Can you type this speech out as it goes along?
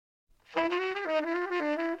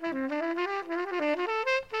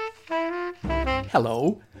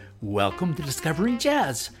Hello, welcome to Discovering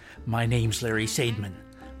Jazz. My name's Larry Seidman.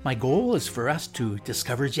 My goal is for us to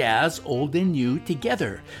discover jazz, old and new,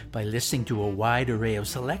 together by listening to a wide array of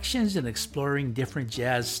selections and exploring different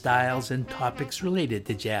jazz styles and topics related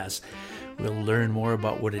to jazz. We'll learn more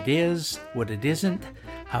about what it is, what it isn't,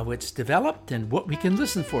 how it's developed, and what we can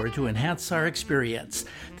listen for to enhance our experience.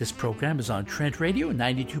 This program is on Trent Radio,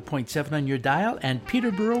 92.7 on your dial, and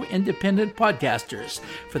Peterborough Independent Podcasters.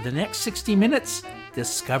 For the next 60 minutes,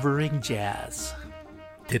 Discovering Jazz.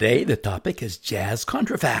 Today, the topic is jazz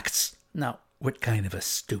contrafacts. Now, what kind of a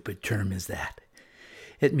stupid term is that?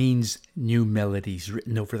 It means new melodies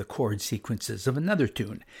written over the chord sequences of another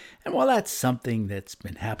tune. And while that's something that's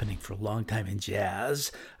been happening for a long time in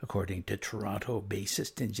jazz, according to Toronto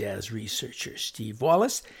bassist and jazz researcher Steve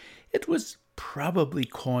Wallace, it was probably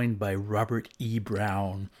coined by Robert E.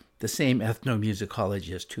 Brown, the same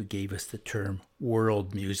ethnomusicologist who gave us the term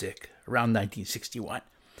world music around 1961.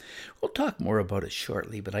 We'll talk more about it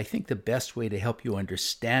shortly, but I think the best way to help you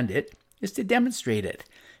understand it is to demonstrate it,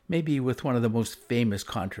 maybe with one of the most famous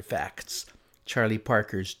contrafacts, Charlie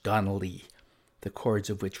Parker's Donna Lee, the chords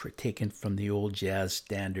of which were taken from the old jazz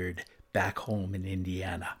standard Back Home in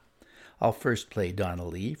Indiana. I'll first play Donna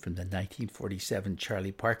Lee from the 1947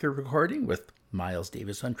 Charlie Parker recording with Miles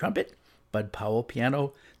Davis on trumpet, Bud Powell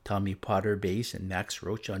piano, Tommy Potter bass, and Max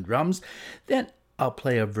Roach on drums. Then I'll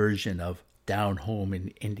play a version of Down Home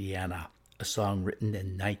in Indiana, a song written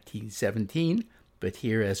in 1917, but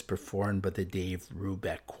here as performed by the Dave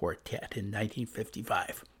Brubeck Quartet in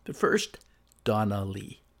 1955. But first, Donna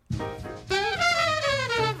Lee.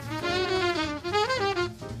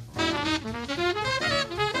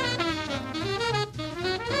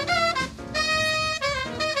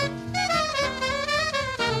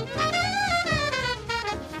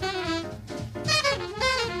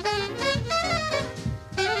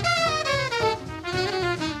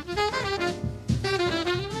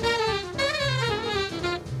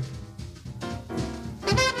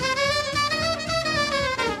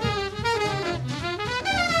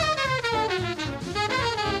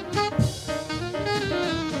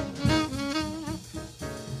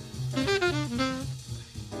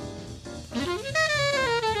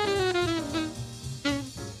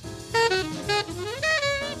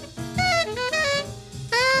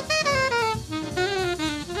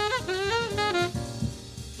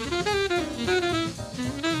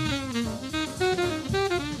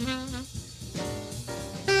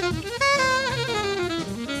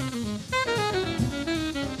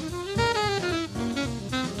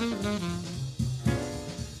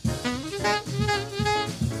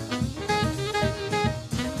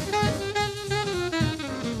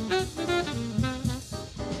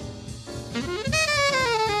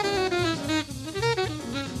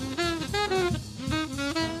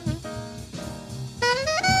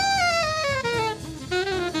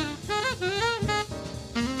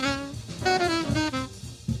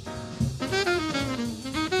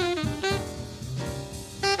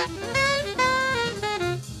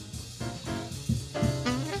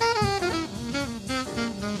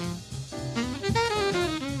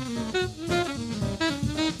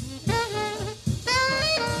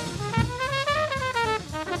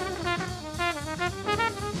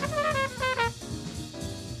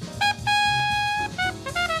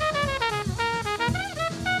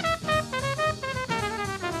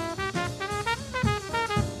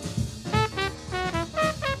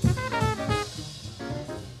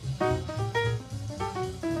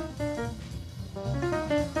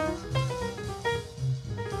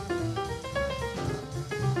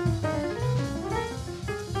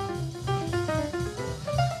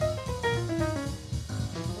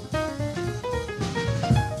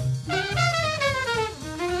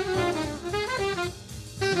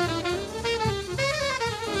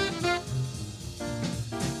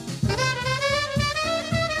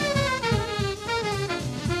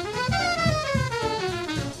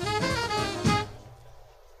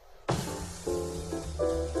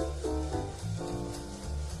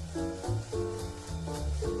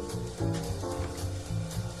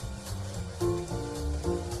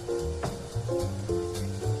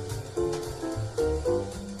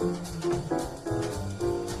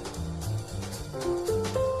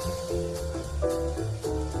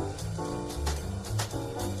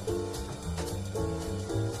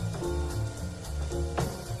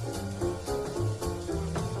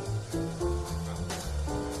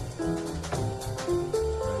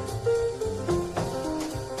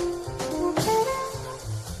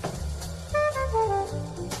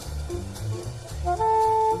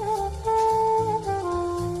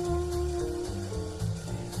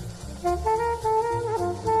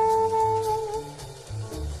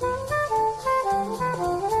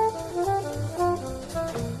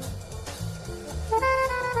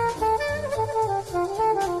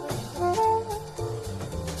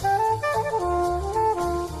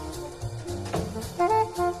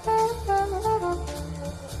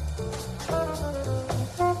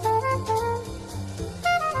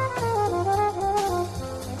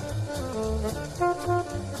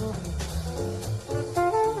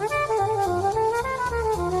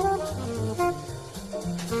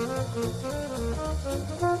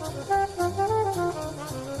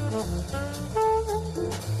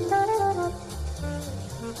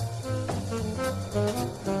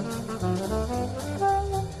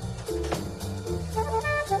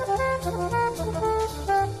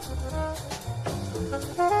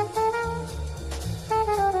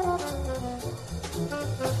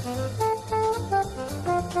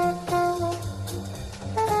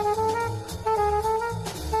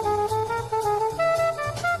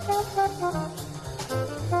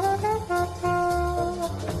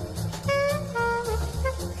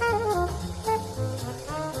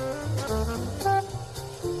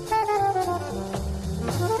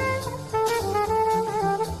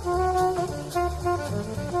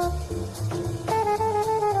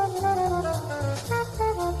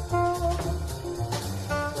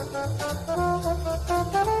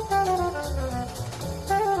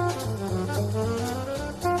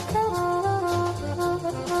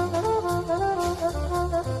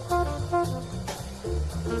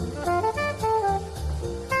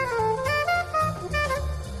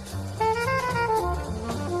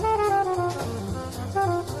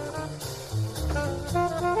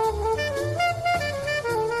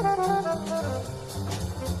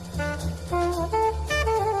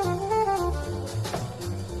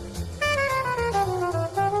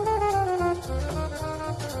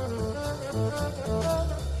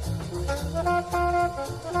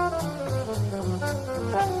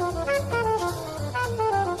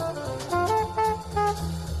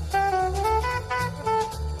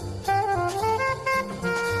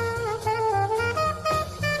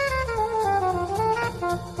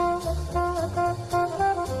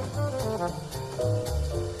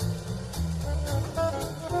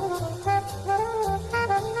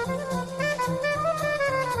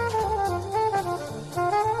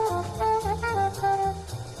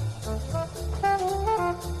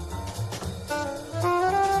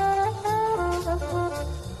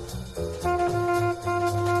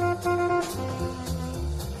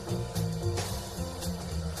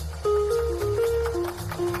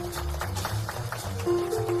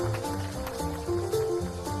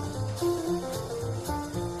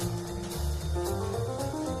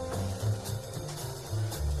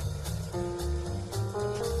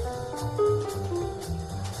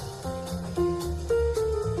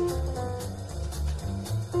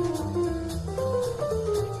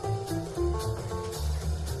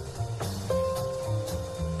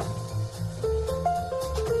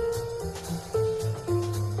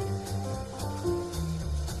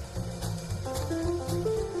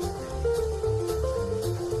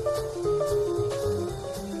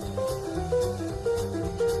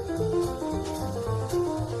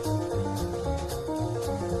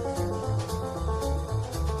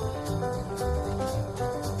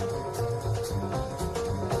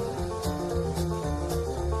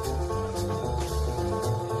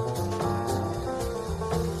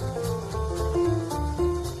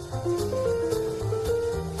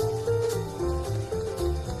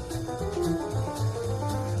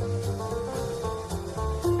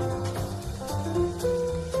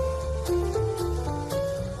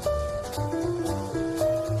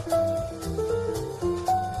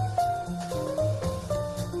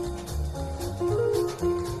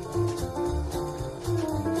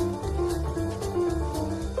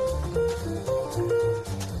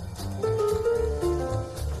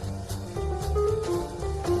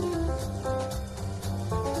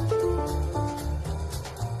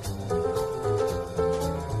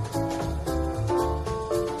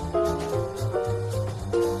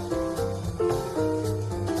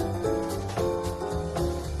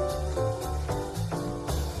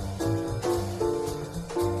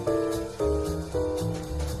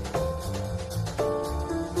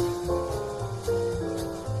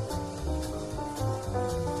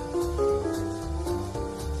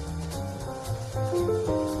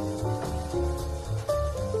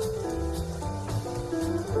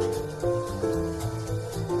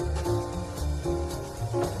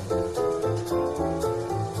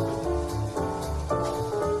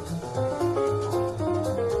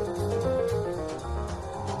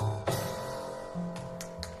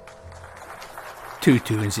 two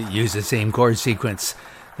tunes that use the same chord sequence.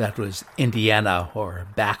 That was Indiana, or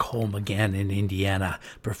Back Home Again in Indiana,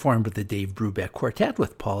 performed with the Dave Brubeck Quartet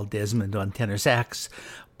with Paul Desmond on tenor sax,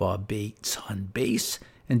 Bob Bates on bass,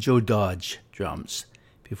 and Joe Dodge drums.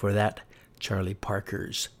 Before that, Charlie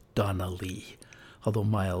Parker's Donna Lee. Although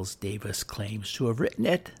Miles Davis claims to have written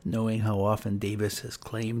it, knowing how often Davis has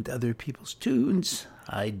claimed other people's tunes,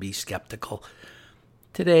 I'd be skeptical.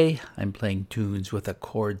 Today, I'm playing tunes with a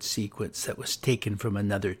chord sequence that was taken from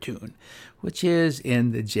another tune, which is,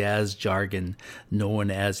 in the jazz jargon,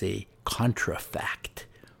 known as a contrafact.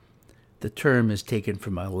 The term is taken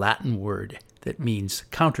from a Latin word that means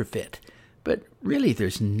counterfeit, but really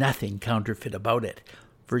there's nothing counterfeit about it.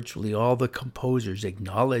 Virtually all the composers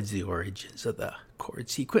acknowledge the origins of the chord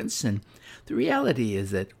sequence, and the reality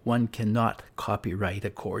is that one cannot copyright a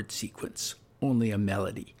chord sequence, only a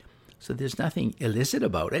melody. So there's nothing illicit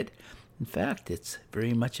about it. In fact, it's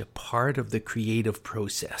very much a part of the creative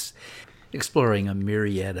process, exploring a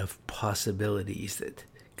myriad of possibilities that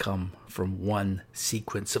come from one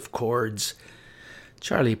sequence of chords.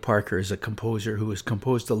 Charlie Parker is a composer who has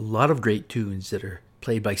composed a lot of great tunes that are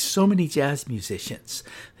played by so many jazz musicians.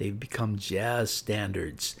 They've become jazz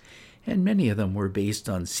standards, and many of them were based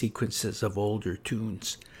on sequences of older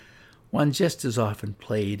tunes. One just as often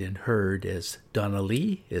played and heard as Donna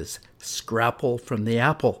Lee is Scrapple from the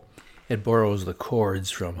Apple. It borrows the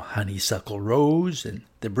chords from Honeysuckle Rose, and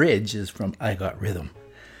the bridge is from I Got Rhythm.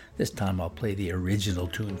 This time I'll play the original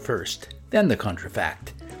tune first, then the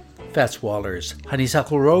contrafact. Fats Waller's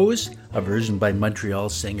Honeysuckle Rose, a version by Montreal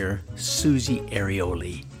singer Susie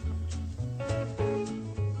Arioli.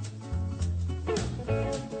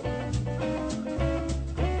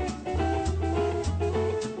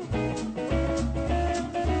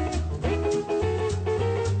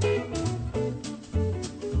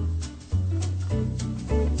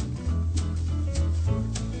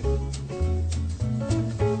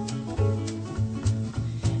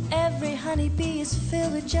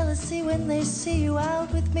 Jealousy when they see you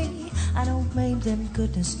out with me. I don't blame them,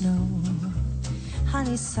 goodness no.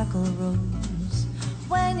 Honeysuckle rose.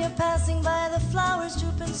 When you're passing by, the flowers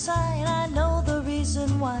droop and sigh, and I know the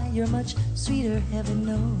reason why. You're much sweeter, heaven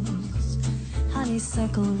knows.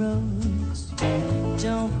 Honeysuckle rose.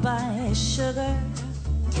 Don't buy sugar,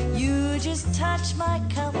 you just touch my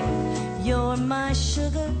cup. You're my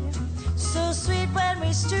sugar, so sweet when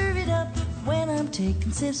we stir it up. When I'm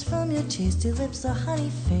taking sips from your tasty lips, the honey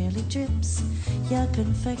fairly drips. Your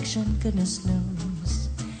confection, goodness knows.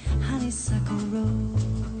 Honeysuckle rose.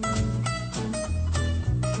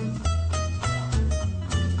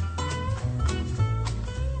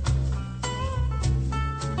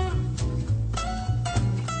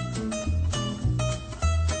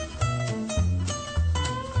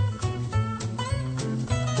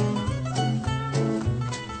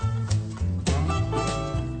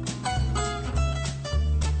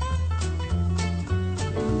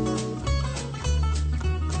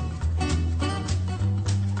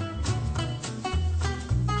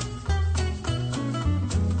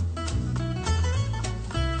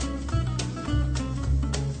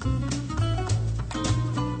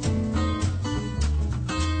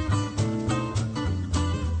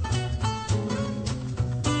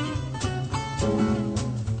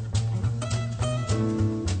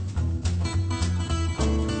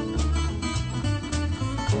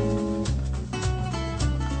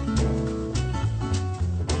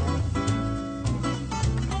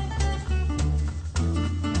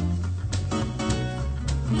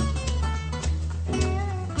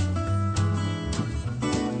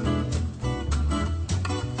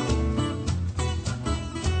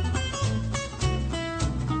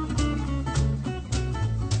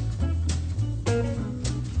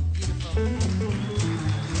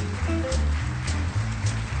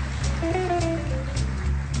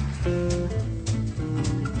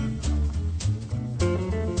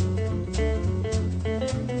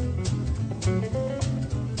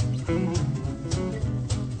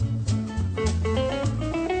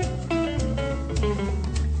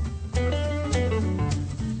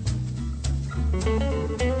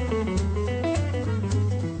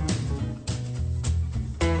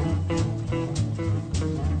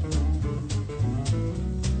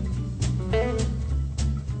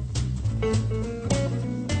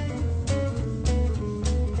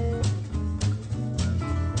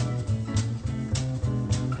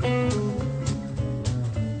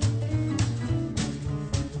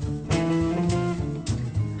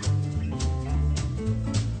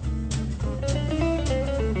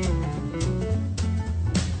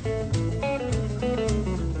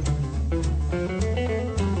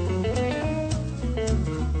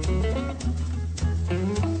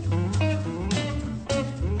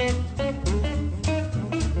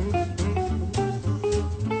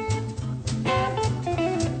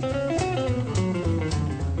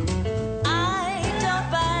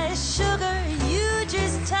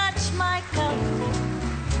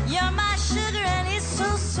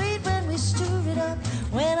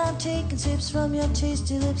 tips from your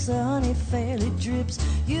tasty lips, the honey fairly drips.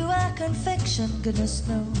 You are confection, goodness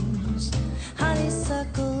knows.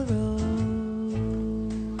 Honeysuckle Rose.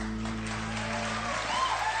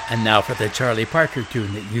 And now for the Charlie Parker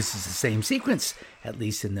tune that uses the same sequence, at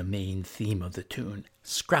least in the main theme of the tune,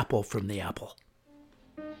 Scrapple from the Apple.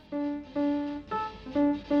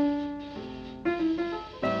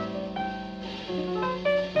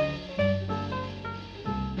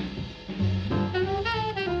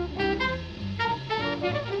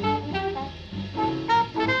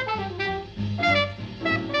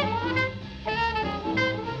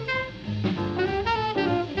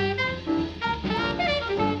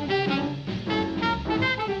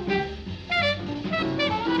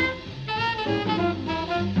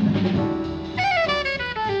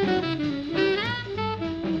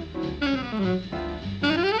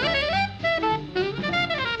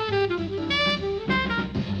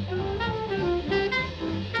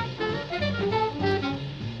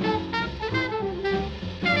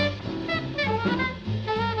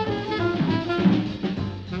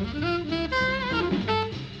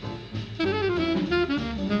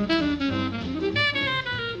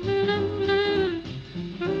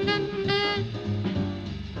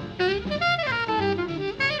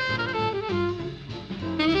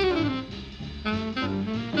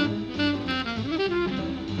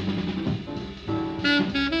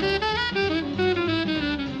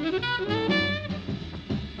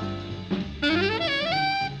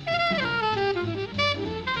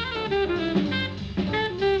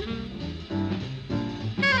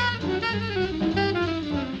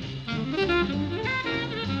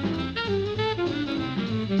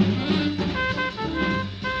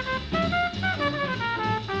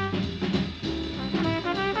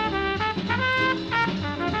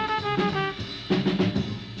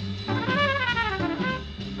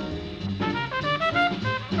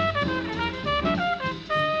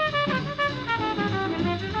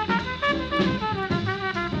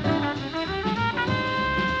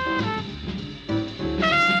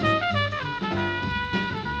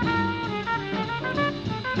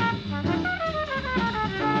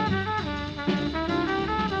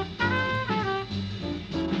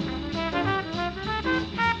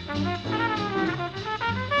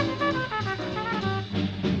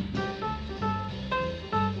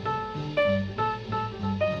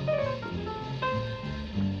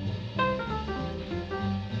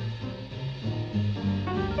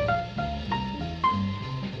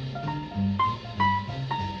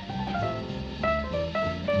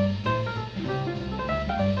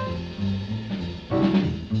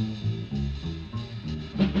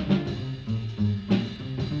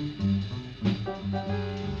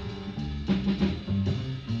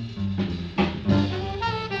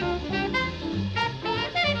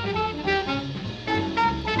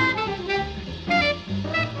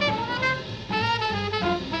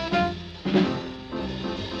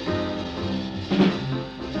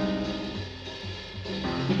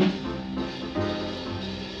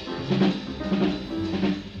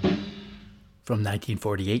 From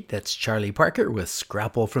 1948, that's Charlie Parker with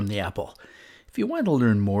Scrapple from the Apple. If you want to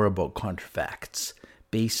learn more about contrafacts,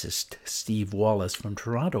 bassist Steve Wallace from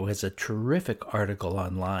Toronto has a terrific article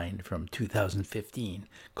online from 2015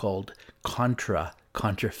 called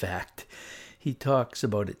Contrafact. He talks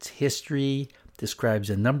about its history, describes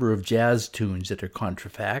a number of jazz tunes that are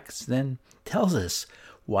contrafacts, then tells us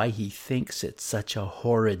why he thinks it's such a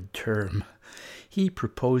horrid term. He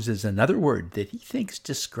proposes another word that he thinks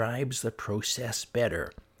describes the process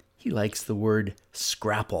better. He likes the word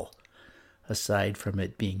scrapple. Aside from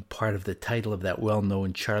it being part of the title of that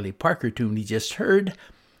well-known Charlie Parker tune he just heard,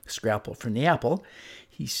 Scrapple from the Apple,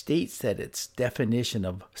 he states that its definition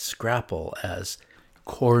of scrapple as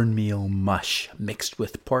cornmeal mush mixed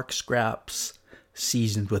with pork scraps,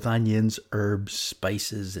 seasoned with onions, herbs,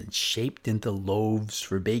 spices, and shaped into loaves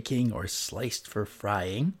for baking or sliced for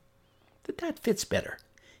frying, that fits better.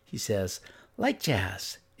 He says, like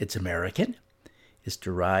jazz, it's American, is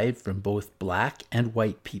derived from both black and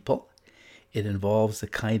white people. It involves a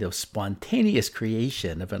kind of spontaneous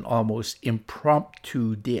creation of an almost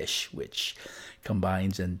impromptu dish, which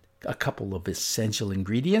combines a couple of essential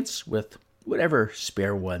ingredients with whatever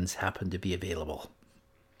spare ones happen to be available.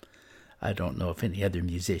 I don't know if any other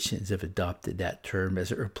musicians have adopted that term as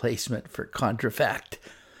a replacement for contrafact.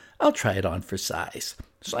 I'll try it on for size.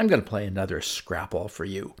 So I'm going to play another scrapple for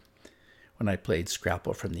you. When I played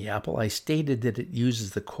Scrapple from the Apple, I stated that it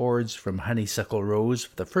uses the chords from Honeysuckle Rose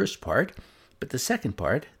for the first part, but the second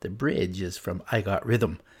part, the bridge, is from I Got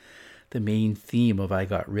Rhythm. The main theme of I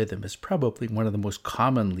Got Rhythm is probably one of the most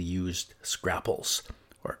commonly used scrapples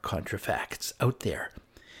or contrafacts out there.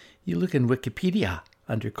 You look in Wikipedia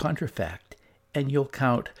under Contrafact, and you'll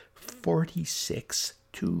count 46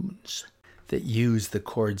 tunes that use the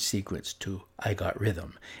chord sequence to I Got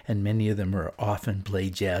Rhythm, and many of them are often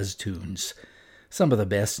played jazz tunes. Some of the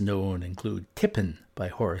best known include Tippin' by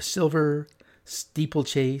Horace Silver,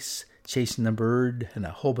 Steeplechase, Chasing the Bird, and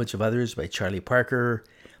a whole bunch of others by Charlie Parker,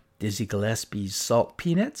 Dizzy Gillespie's Salt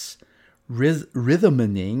Peanuts,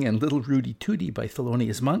 Rhythmaning and Little Rudy Tooty by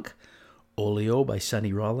Thelonious Monk, Oleo by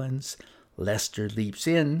Sonny Rollins, Lester Leaps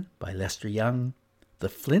In by Lester Young, The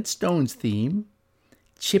Flintstones Theme,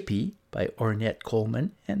 Chippy by Ornette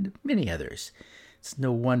Coleman, and many others. It's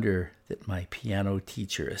no wonder that my piano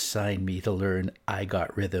teacher assigned me to learn I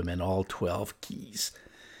Got Rhythm in all 12 keys.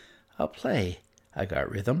 I'll play I Got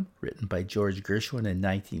Rhythm, written by George Gershwin in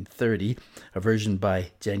 1930, a version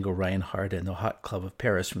by Django Reinhardt and the Hot Club of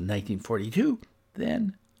Paris from 1942,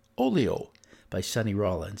 then Oleo by Sonny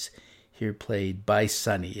Rollins, here played by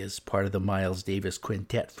Sonny as part of the Miles Davis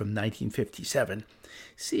Quintet from 1957.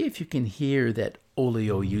 See if you can hear that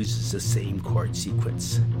Oleo uses the same chord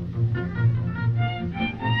sequence.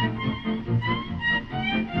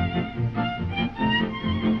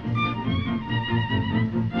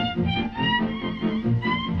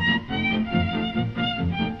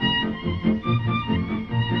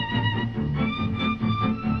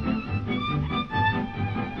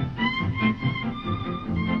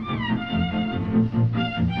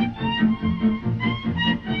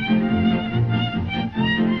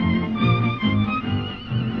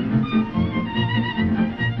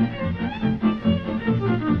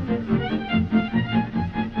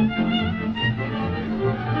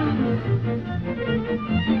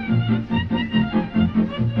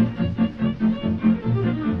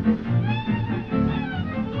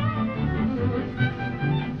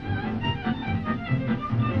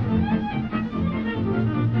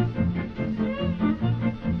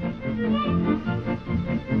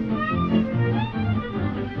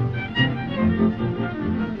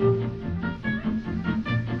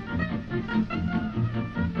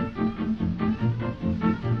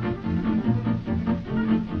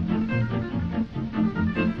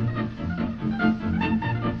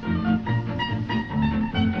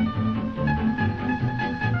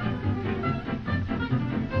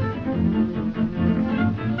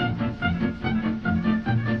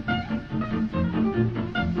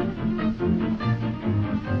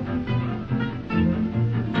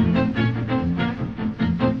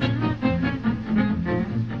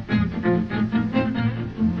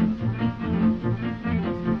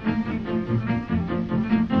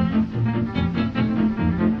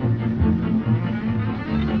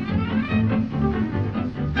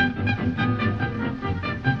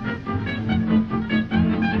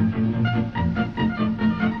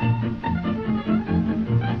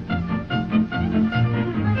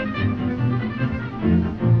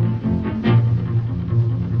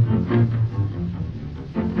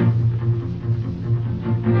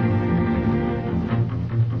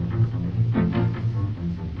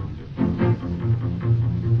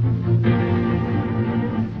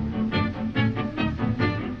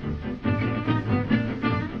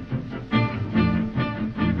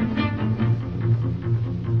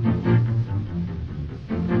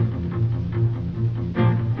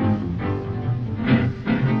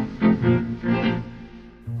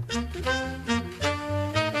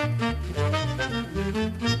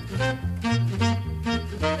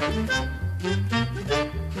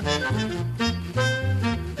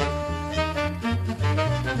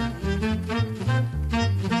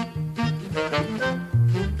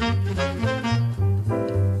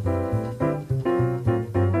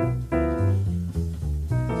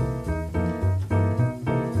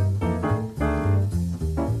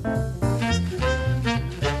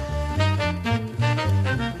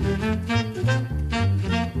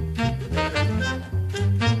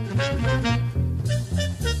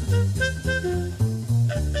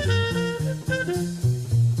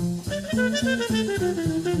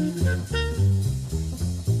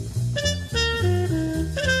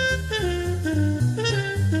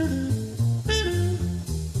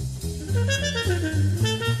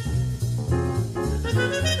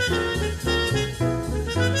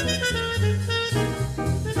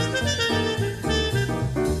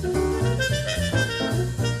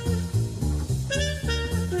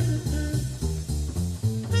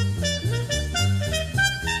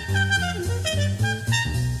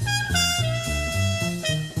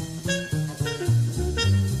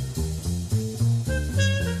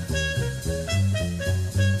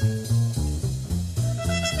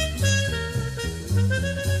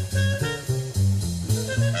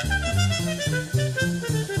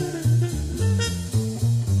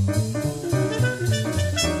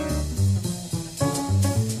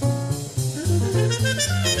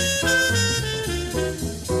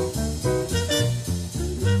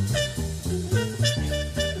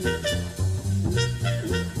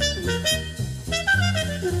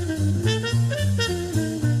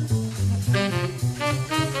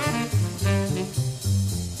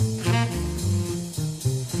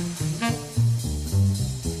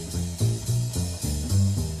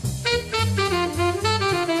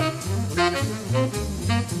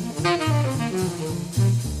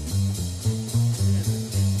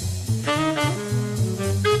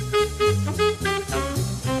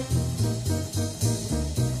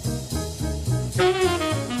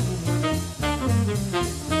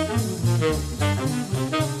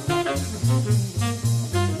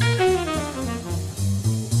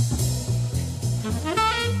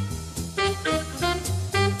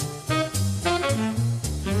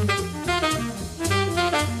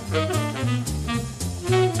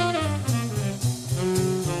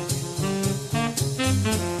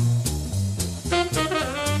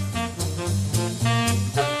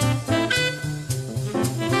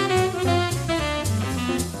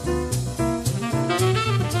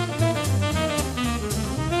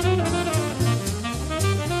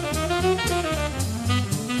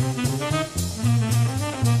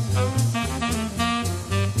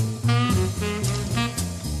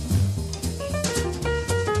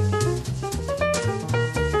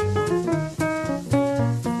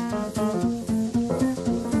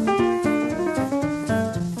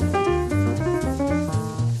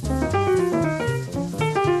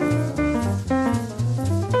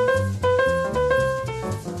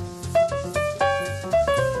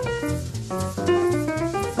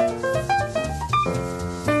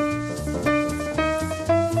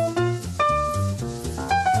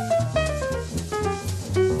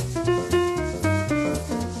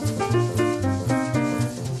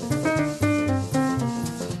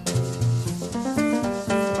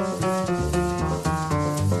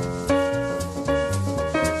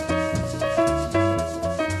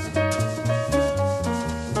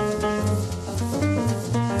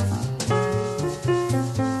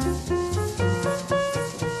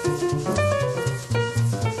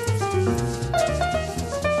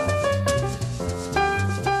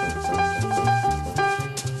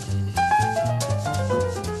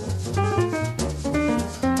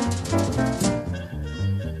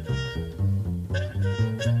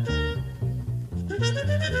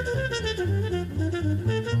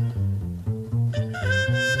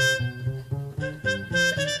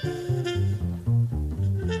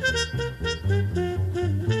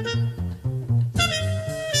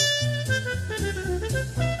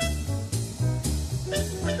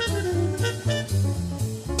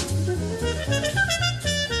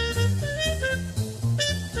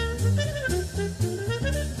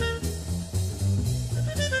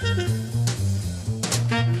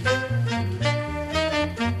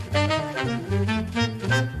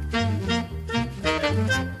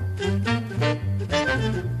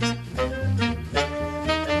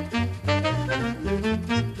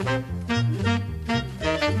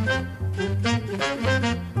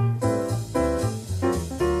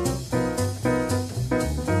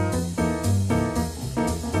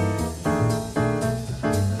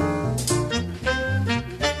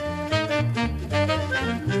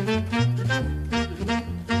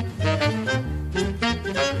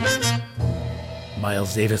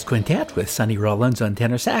 Miles Davis Quintet with Sonny Rollins on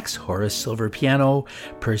tenor sax, Horace Silver piano,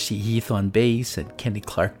 Percy Heath on bass, and Kenny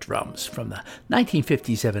Clark drums from the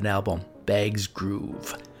 1957 album Bag's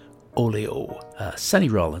Groove. Oleo, a Sonny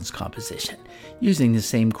Rollins composition, using the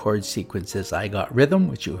same chord sequence as I Got Rhythm,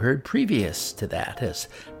 which you heard previous to that, as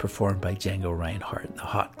performed by Django Reinhardt in the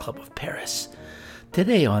Hot Club of Paris.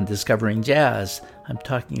 Today on Discovering Jazz, I'm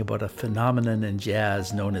talking about a phenomenon in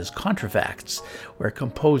jazz known as contrafacts, where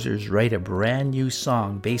composers write a brand new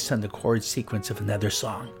song based on the chord sequence of another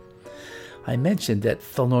song. I mentioned that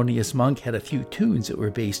Thelonious Monk had a few tunes that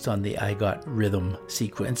were based on the I Got Rhythm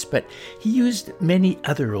sequence, but he used many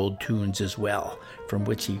other old tunes as well, from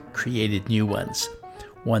which he created new ones.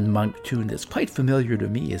 One Monk tune that's quite familiar to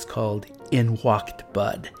me is called In Walked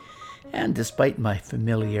Bud. And despite my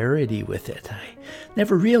familiarity with it, I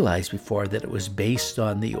never realized before that it was based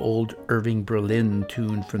on the old Irving Berlin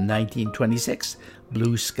tune from 1926,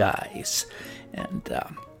 Blue Skies. And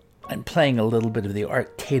I'm playing a little bit of the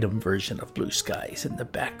Art Tatum version of Blue Skies in the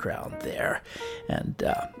background there. And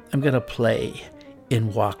I'm going to play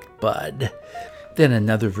In Walked Bud, then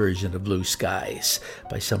another version of Blue Skies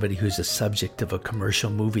by somebody who's a subject of a commercial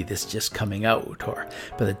movie that's just coming out, or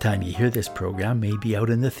by the time you hear this program, may be out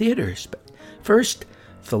in the theaters. But first,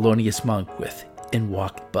 Thelonious Monk with In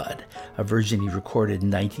Walked Bud, a version he recorded in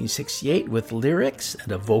 1968 with lyrics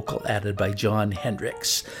and a vocal added by Jon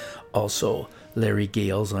Hendricks. Also, Larry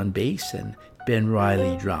Gales on bass and Ben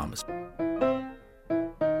Riley drums.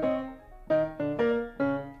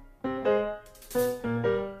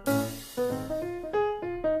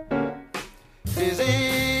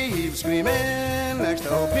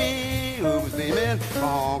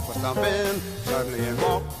 Suddenly in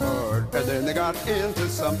walked Bud, and then they got into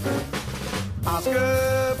something.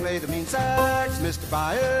 Oscar played the mean sax, Mr.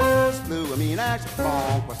 Byers blew a mean axe.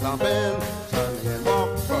 Funk was thumping, suddenly in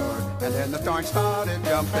walked Bud, and then the joint started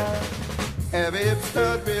jumping. Every hip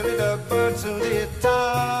stud really dug Bud, soon they hit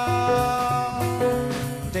town.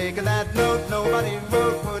 Taking that note, nobody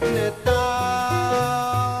wrote, putting it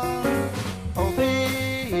down. Oh,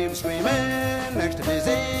 he was screaming next to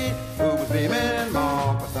Dizzy, who was beaming.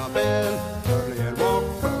 Monk was thumping, suddenly in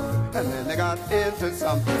walked Bud, and then they got into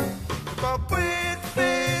something.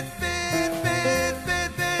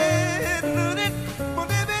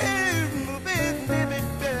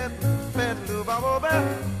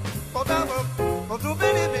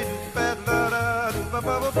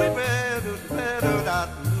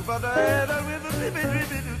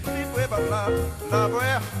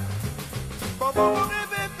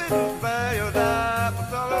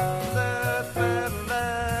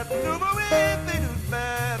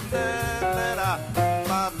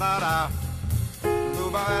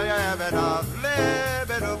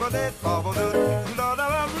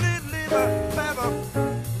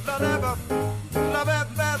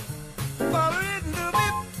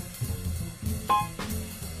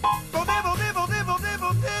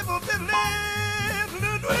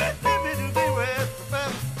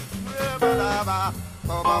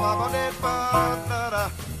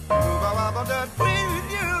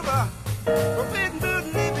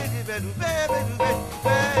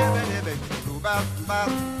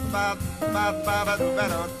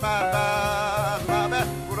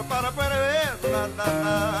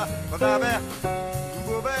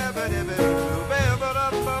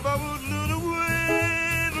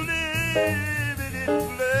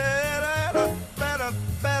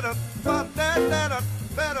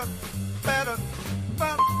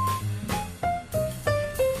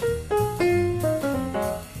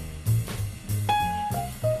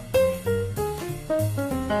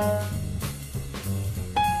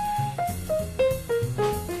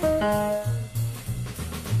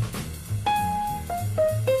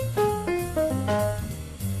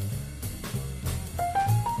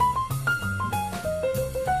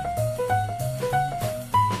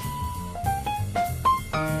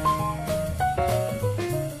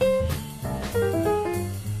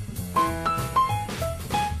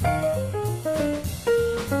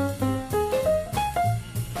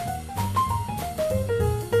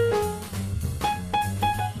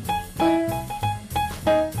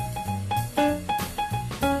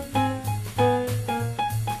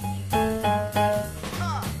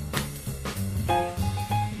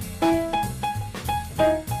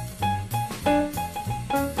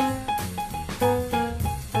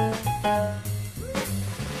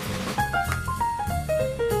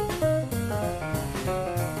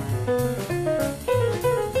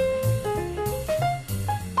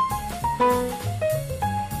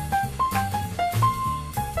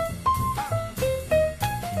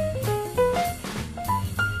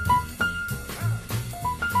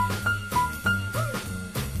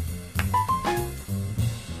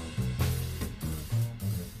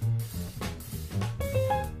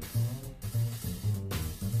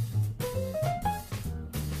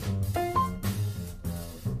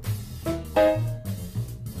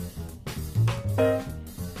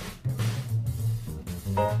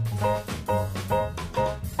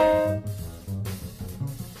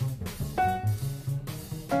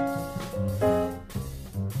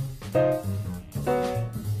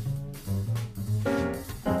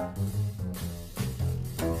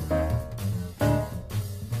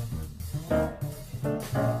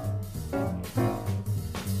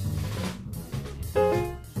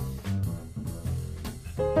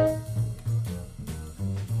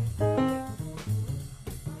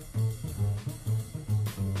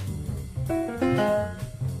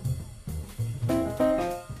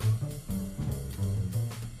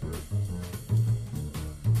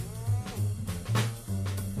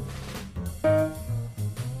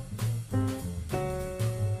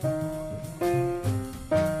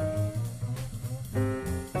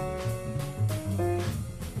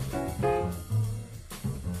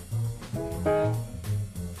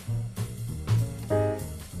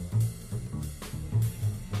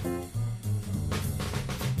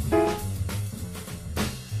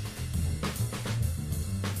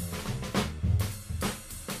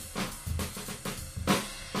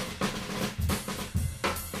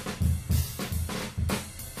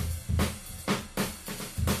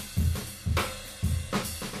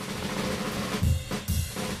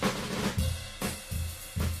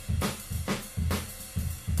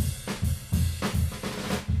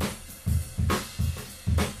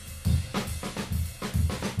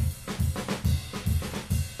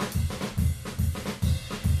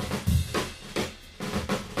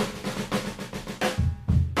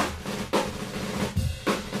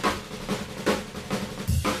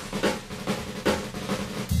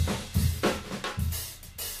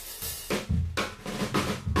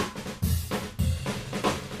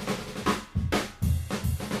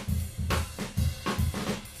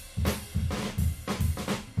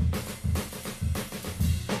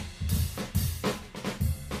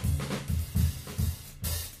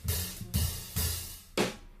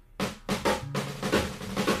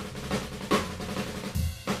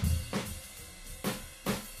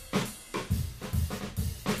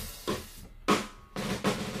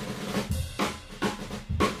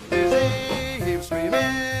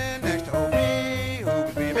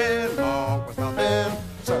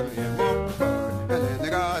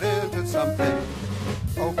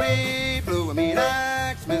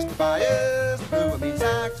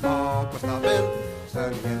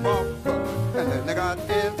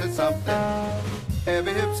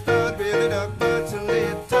 Heavy hip stud really dug butts and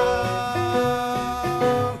laid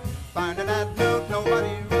down. Finding that note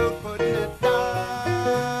nobody wrote, putting it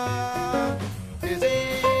down. Dizzy,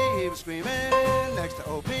 he was screaming next to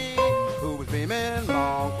O.P., who was beaming,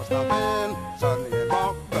 long was thumping. Suddenly it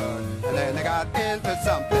walked Bud, and then they got into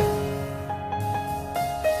something.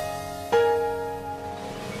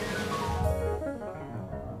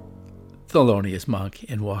 Thelonious Monk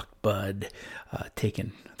and Walked Bud,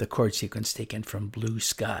 the chord sequence taken from Blue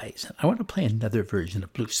Skies. I want to play another version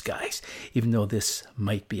of Blue Skies, even though this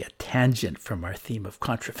might be a tangent from our theme of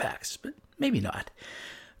contrafacts, but maybe not.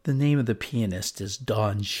 The name of the pianist is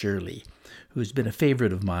Don Shirley, who's been a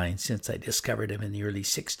favorite of mine since I discovered him in the early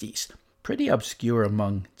 60s. Pretty obscure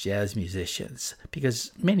among jazz musicians,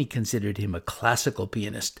 because many considered him a classical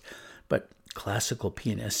pianist, but classical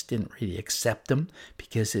pianists didn't really accept him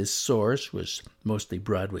because his source was mostly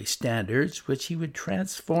Broadway standards, which he would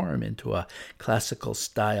transform into a classical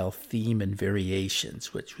style theme and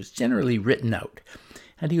variations, which was generally written out.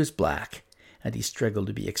 And he was black, and he struggled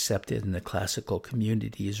to be accepted in the classical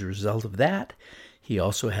community as a result of that. He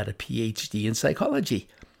also had a PhD in psychology.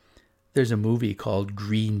 There's a movie called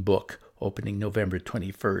Green Book, opening November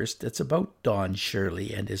 21st. It's about Don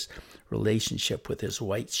Shirley and his relationship with his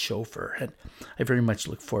white chauffeur, and I very much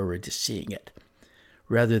look forward to seeing it.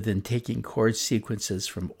 Rather than taking chord sequences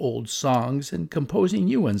from old songs and composing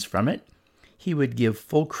new ones from it, he would give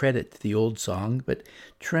full credit to the old song, but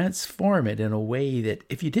transform it in a way that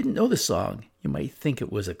if you didn't know the song, you might think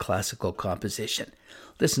it was a classical composition.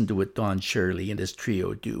 Listen to what Don Shirley and his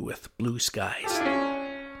trio do with Blue Skies.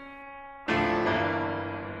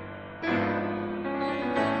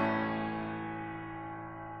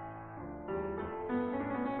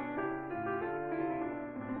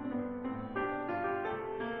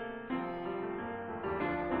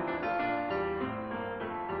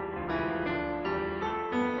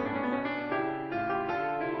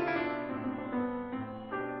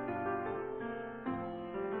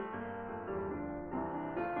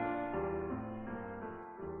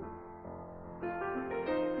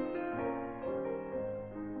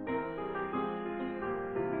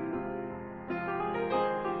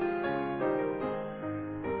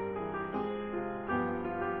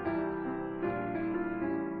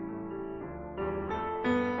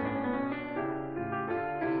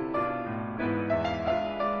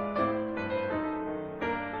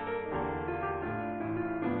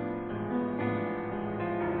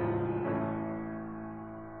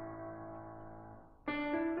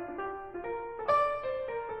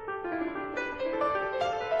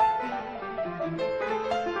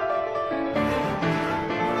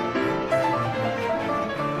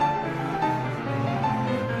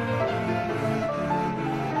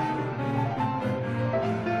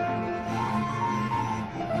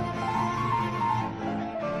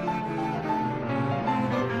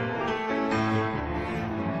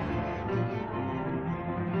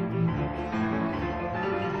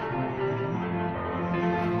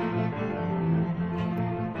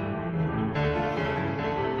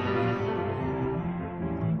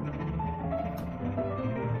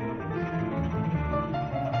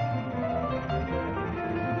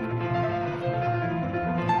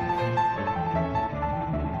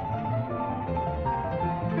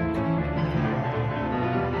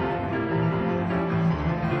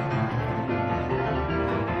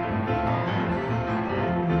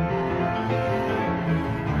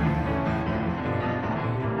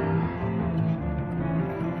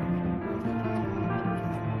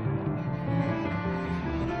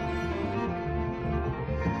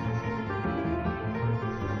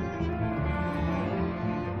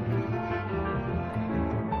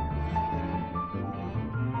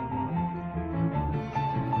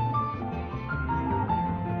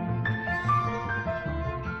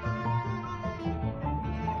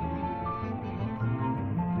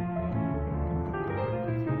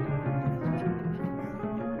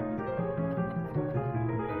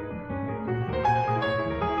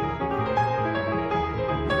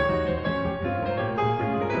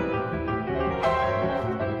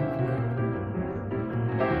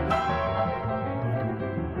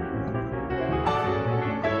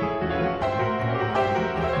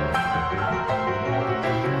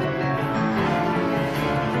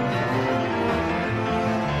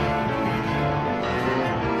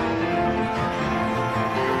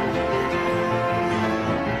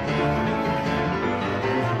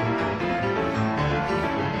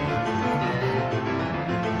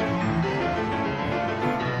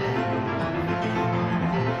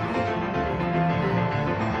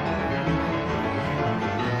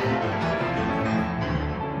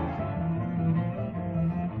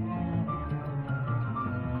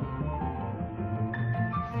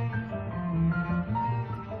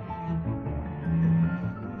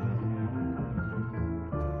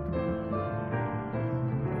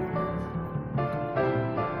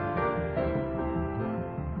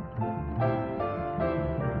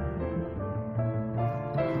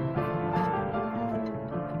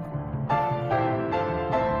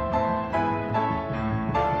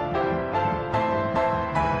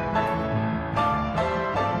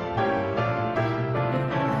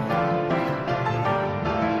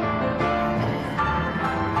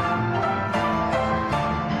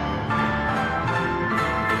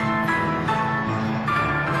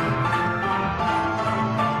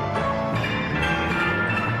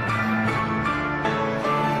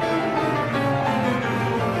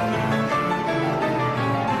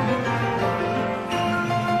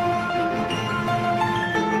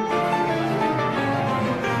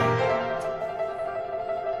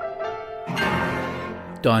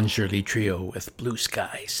 Don Shirley Trio with Blue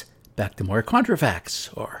Skies. Back to more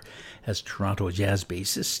contrafacts, or as Toronto jazz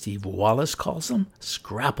bassist Steve Wallace calls them,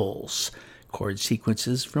 scrapples. Chord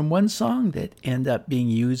sequences from one song that end up being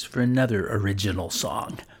used for another original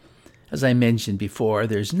song. As I mentioned before,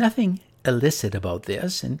 there's nothing illicit about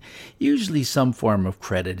this, and usually some form of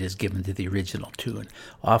credit is given to the original tune.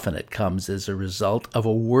 Often it comes as a result of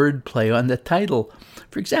a word play on the title.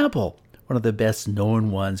 For example, one of the best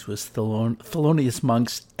known ones was Thelonious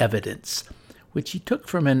Monk's Evidence, which he took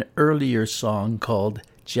from an earlier song called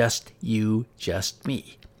Just You, Just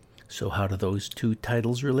Me. So how do those two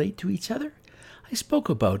titles relate to each other? I spoke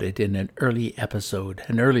about it in an earlier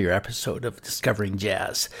episode of Discovering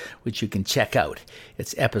Jazz, which you can check out.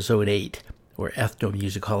 It's episode 8, where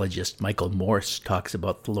ethnomusicologist Michael Morse talks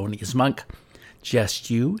about Thelonious Monk. Just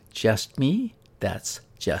you, just me, that's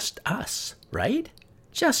just us, right?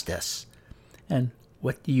 Justice. And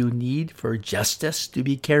what do you need for justice to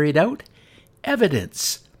be carried out?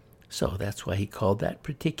 Evidence. So that's why he called that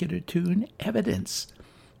particular tune Evidence.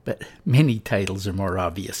 But many titles are more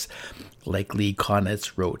obvious. Like Lee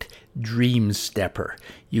Konitz wrote Dream Stepper,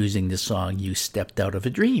 using the song You Stepped Out of a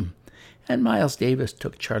Dream. And Miles Davis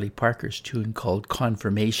took Charlie Parker's tune called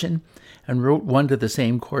Confirmation and wrote one to the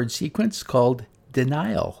same chord sequence called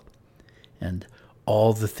Denial. And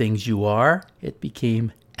All the Things You Are, it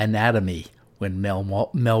became Anatomy when Mel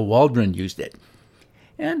Waldron used it.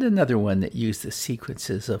 And another one that used the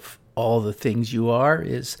sequences of All the Things You Are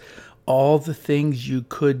is All the Things You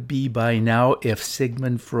Could Be by Now If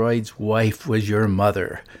Sigmund Freud's Wife Was Your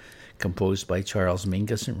Mother, composed by Charles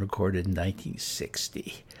Mingus and recorded in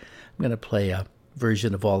 1960. I'm going to play a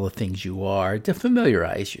version of All the Things You Are to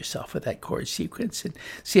familiarize yourself with that chord sequence and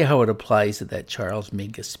see how it applies to that Charles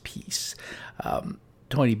Mingus piece.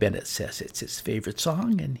 Tony Bennett says it's his favorite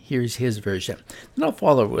song, and here's his version. And I'll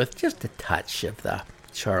follow with just a touch of the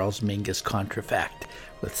Charles Mingus contrafact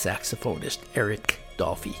with saxophonist Eric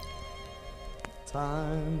Dolphy.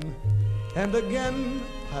 Time and again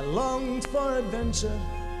I longed for adventure,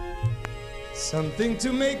 something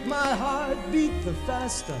to make my heart beat the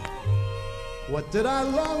faster. What did I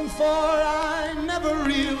long for? I never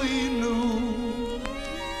really knew.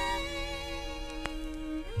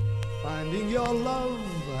 Finding your love,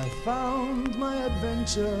 I found my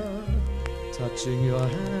adventure. Touching your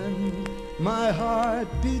hand, my heart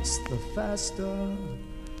beats the faster.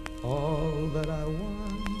 All that I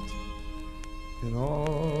want in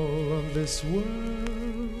all of this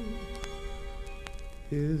world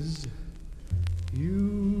is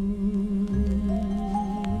you.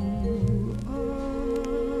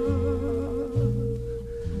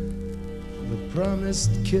 The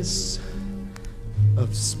promised kiss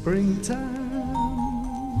of springtime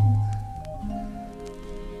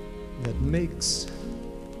that makes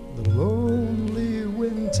the lonely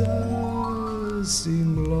winter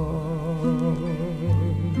seem long.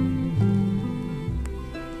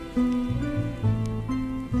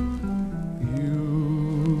 You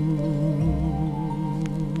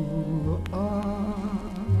are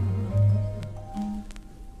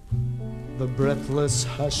the breathless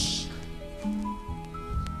hush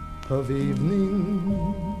of evening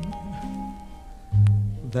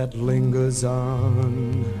that lingers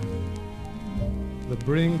on the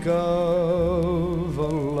brink of a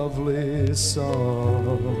lovely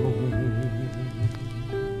song.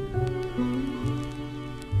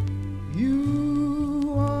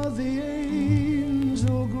 You are the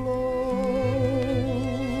angel glow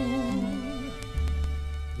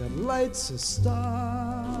that lights a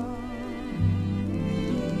star.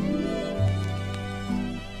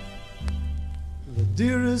 The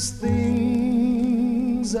dearest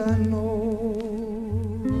things I know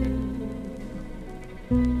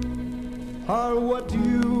are what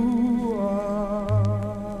you are.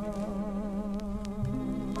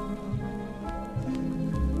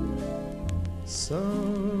 Someday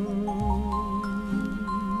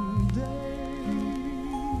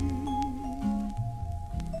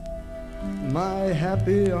my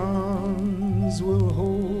happy arms will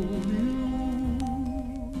hold you,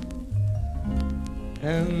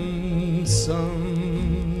 and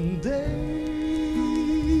someday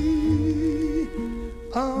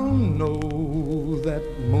I'll know that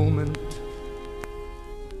moment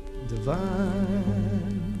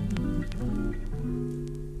divine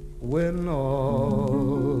when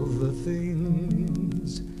all the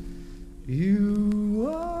things you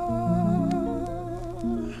are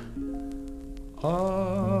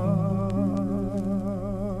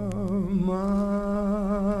mine.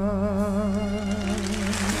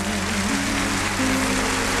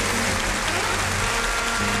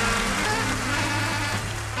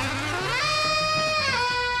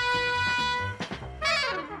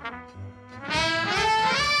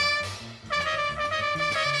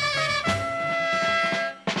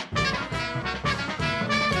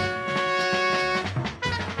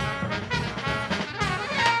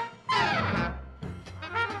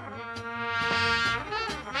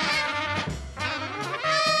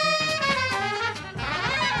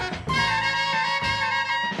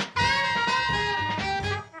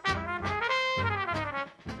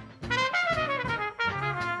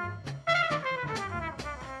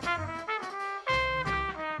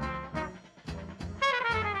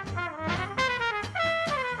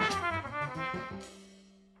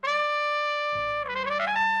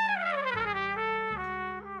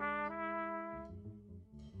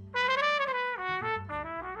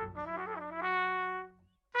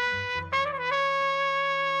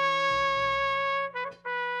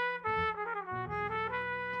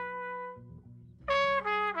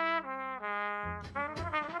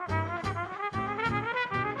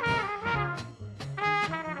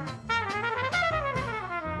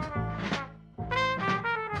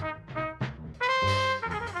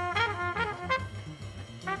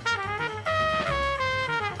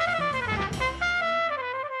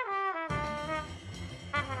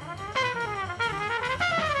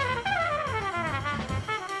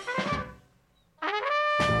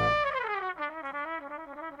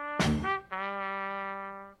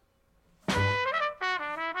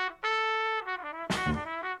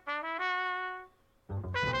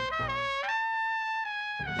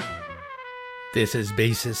 This is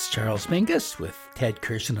bassist Charles Mingus with Ted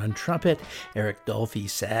Kerson on trumpet, Eric Dolphy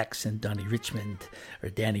sax, and Danny Richmond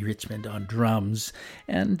on drums,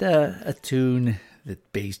 and a tune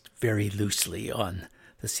that based very loosely on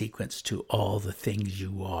the sequence to All the Things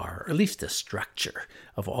You Are, or at least the structure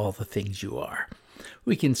of All the Things You Are.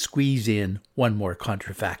 We can squeeze in one more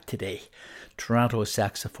contrafact today. Toronto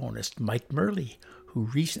saxophonist Mike Merle, who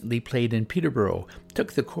recently played in Peterborough,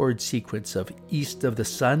 took the chord sequence of East of the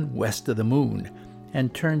Sun, West of the Moon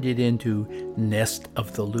and turned it into Nest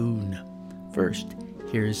of the Loon. First,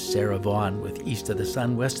 here's Sarah Vaughan with East of the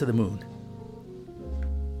Sun, West of the Moon.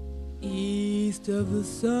 East of the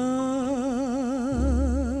sun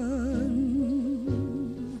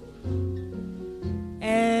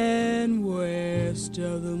and west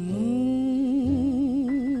of the moon,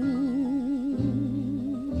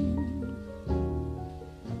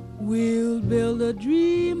 we'll build a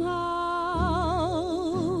dream house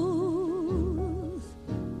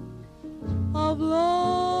of love,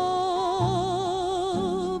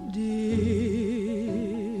 dear,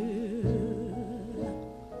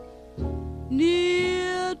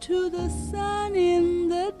 near to the sun in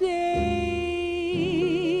the day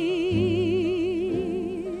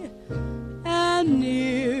and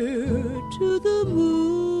near to the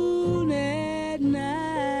moon at night.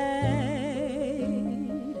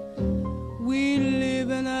 We live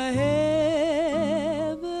in a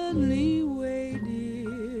heavenly way,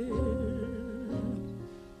 dear,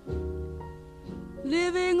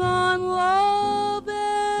 living on love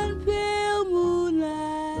and pale moonlight,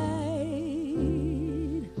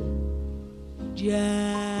 just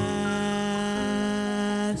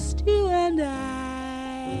you and I,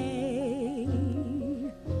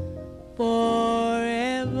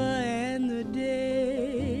 forever and a day.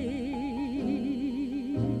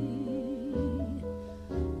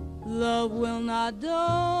 Love will not die.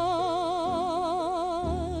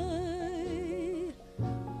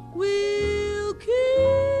 We'll keep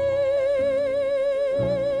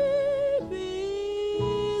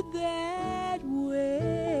it that way.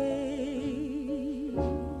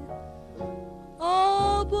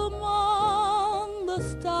 Up among the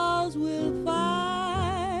stars we'll find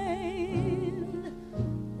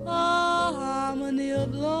a harmony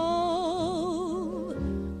of love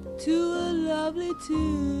to a lovely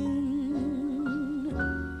tune.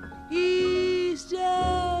 East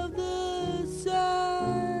of the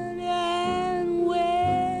sun and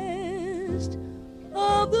west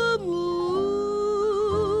of the moon,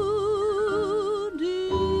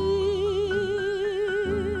 dear.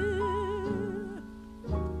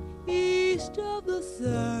 East of the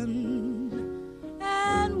sun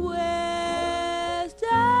and west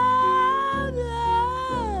of the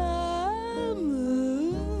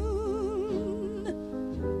moon,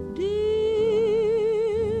 dear.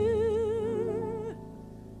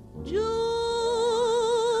 Just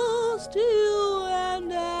you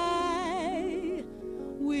and I,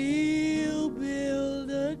 we'll build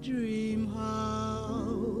a dream house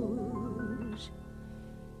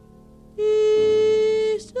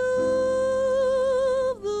east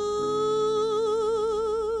of the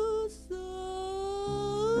sun.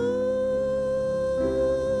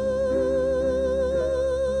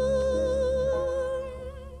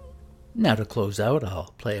 Now to close out,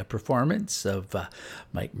 I'll play a performance of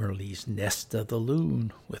Mike Merle's Nest of the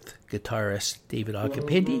Loon with guitarist David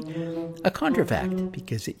Occhipinti, a contrafact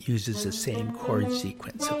because it uses the same chord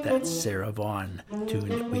sequence of that Sarah Vaughan tune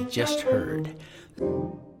that we just heard.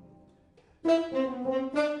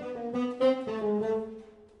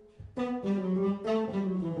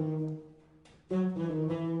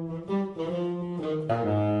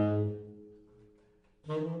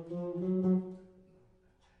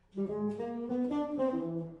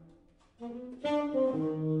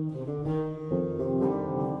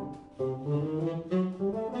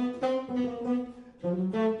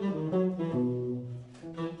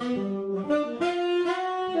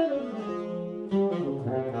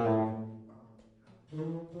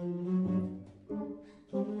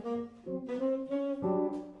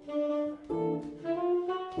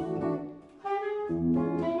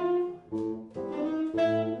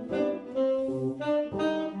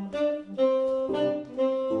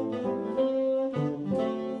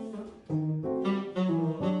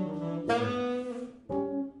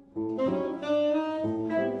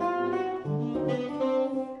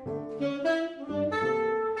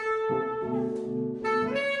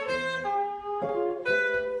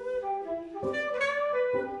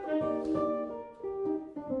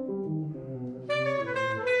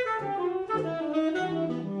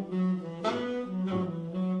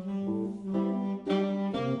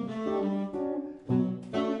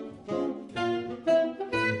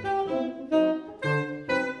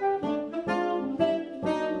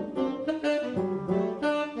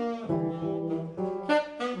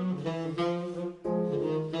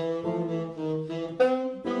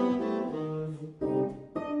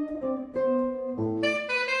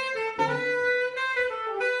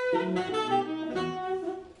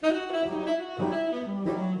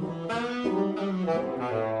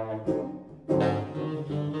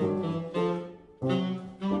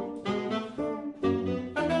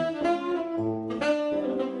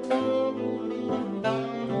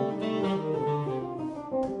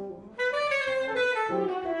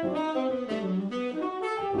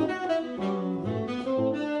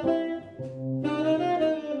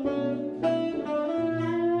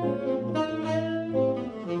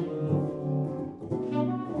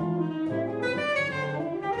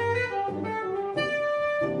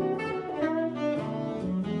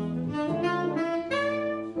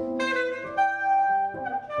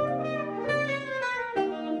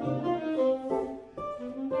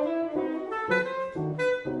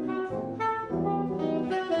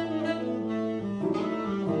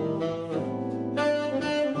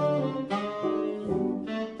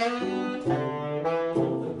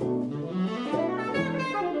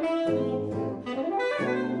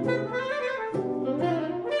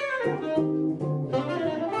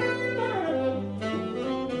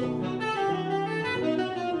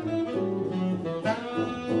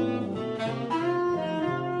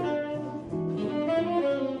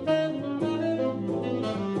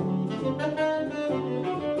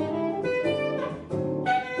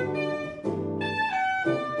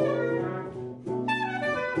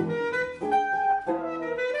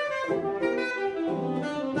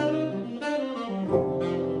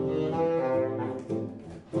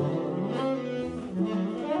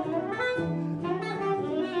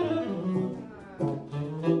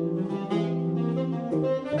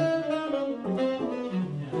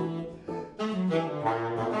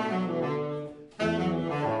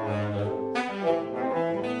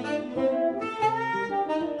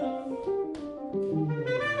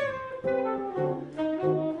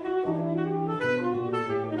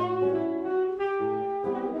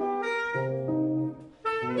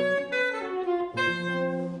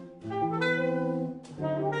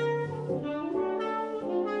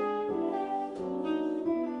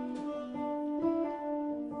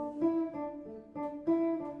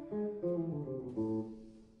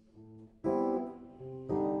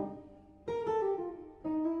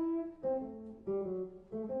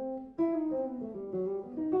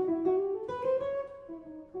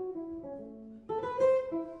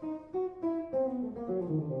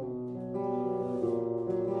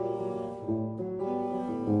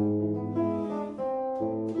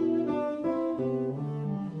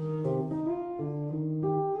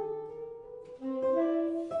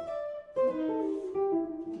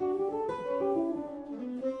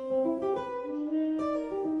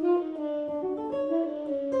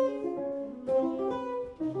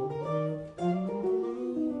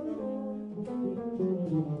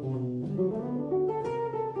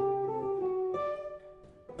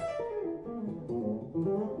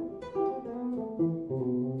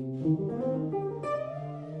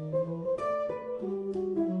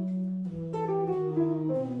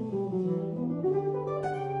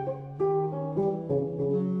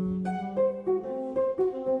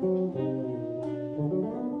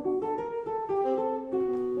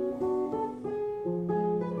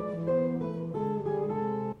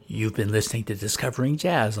 You've been listening to Discovering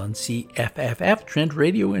Jazz on CFFF Trent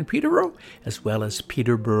Radio in Peterborough, as well as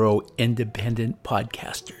Peterborough Independent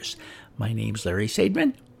Podcasters. My name's Larry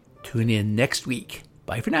Sadman. Tune in next week.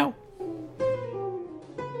 Bye for now.